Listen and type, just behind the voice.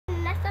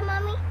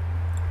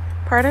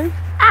Pardon?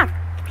 Ah!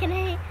 Can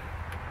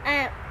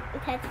I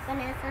touch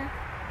Vanessa?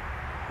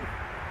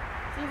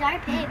 She's our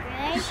pig,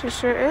 right? She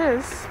sure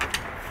is.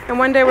 And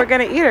one day we're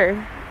gonna eat her.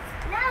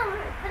 No,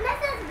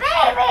 Vanessa's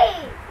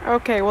baby!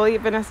 Okay, we'll eat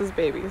Vanessa's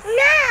babies.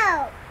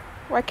 No!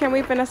 Why can't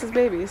we eat Vanessa's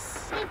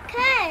babies?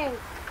 Because.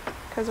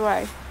 Because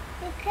why?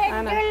 Because the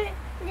I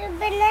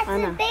Vanessa's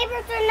know.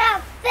 babies are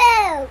not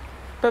food.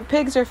 But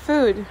pigs are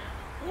food.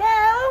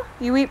 No.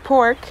 You eat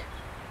pork.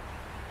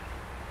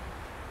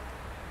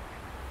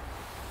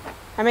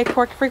 I make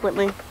pork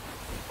frequently.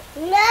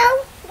 No.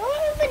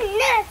 Don't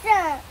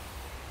Vanessa.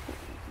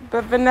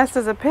 But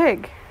Vanessa's a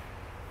pig.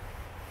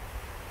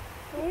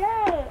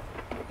 No.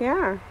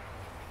 Yeah.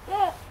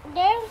 No.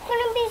 They're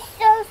gonna be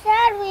so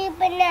sad with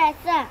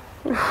Vanessa.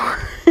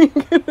 You're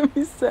gonna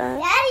be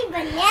sad. Daddy,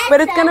 Vanessa.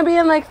 But it's gonna be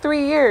in like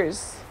 3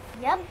 years.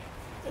 Yep.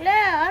 No,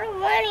 I don't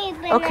want to eat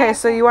Vanessa. Okay,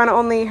 so you want to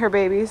only eat her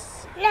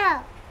babies.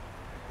 No.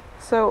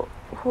 So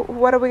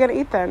what are we gonna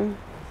eat then?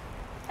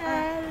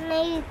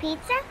 Maybe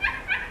pizza?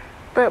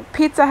 But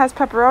pizza has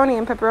pepperoni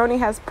and pepperoni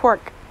has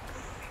pork.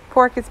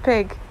 Pork is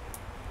pig.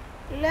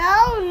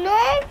 No.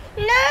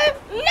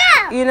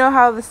 You know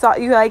how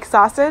you like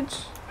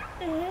sausage?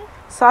 Mm-hmm.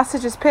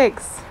 Sausage is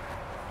pigs.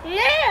 No,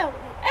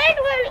 I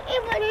don't want to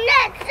eat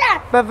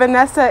Vanessa. But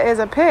Vanessa is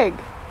a pig.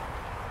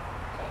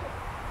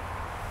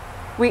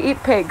 We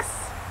eat pigs.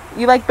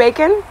 You like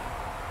bacon?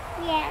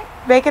 Yeah.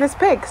 Bacon is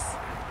pigs.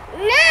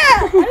 No,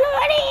 I don't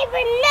want to eat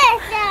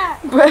Vanessa.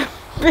 But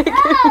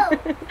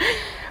bacon,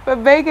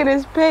 but bacon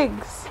is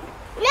pigs.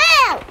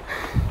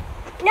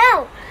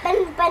 No.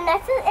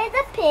 Vanessa is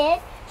a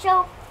pig,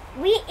 so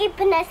we eat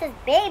Vanessa's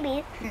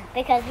babies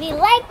because we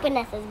like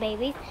Vanessa's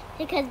babies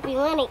because we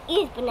want to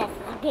eat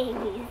Vanessa's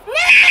babies.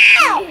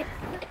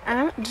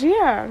 No!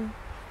 Gia,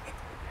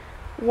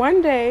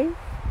 one day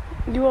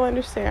you will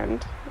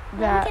understand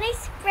that Can I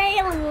spray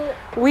on you?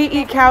 we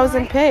eat cows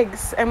and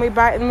pigs, and we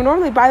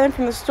normally buy them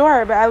from the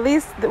store. But at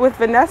least with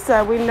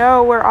Vanessa, we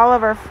know where all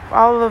of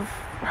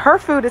her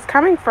food is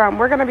coming from.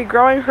 We're gonna be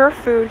growing her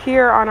food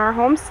here on our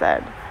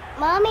homestead.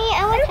 Mommy,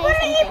 I want to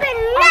eat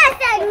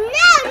Vanessa.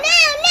 No.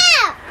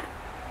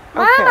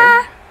 Okay.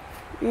 Mama.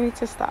 You need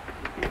to stop.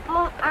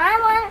 I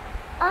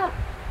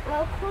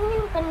want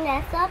clean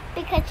Vanessa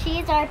because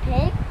she's our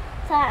pig.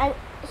 So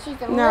she's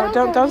a No,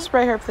 little don't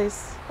spray her,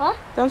 please. Huh?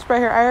 Don't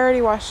spray her. I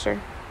already washed her.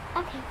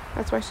 Okay.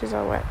 That's why she's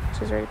all wet.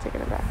 She's already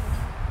taken a bath.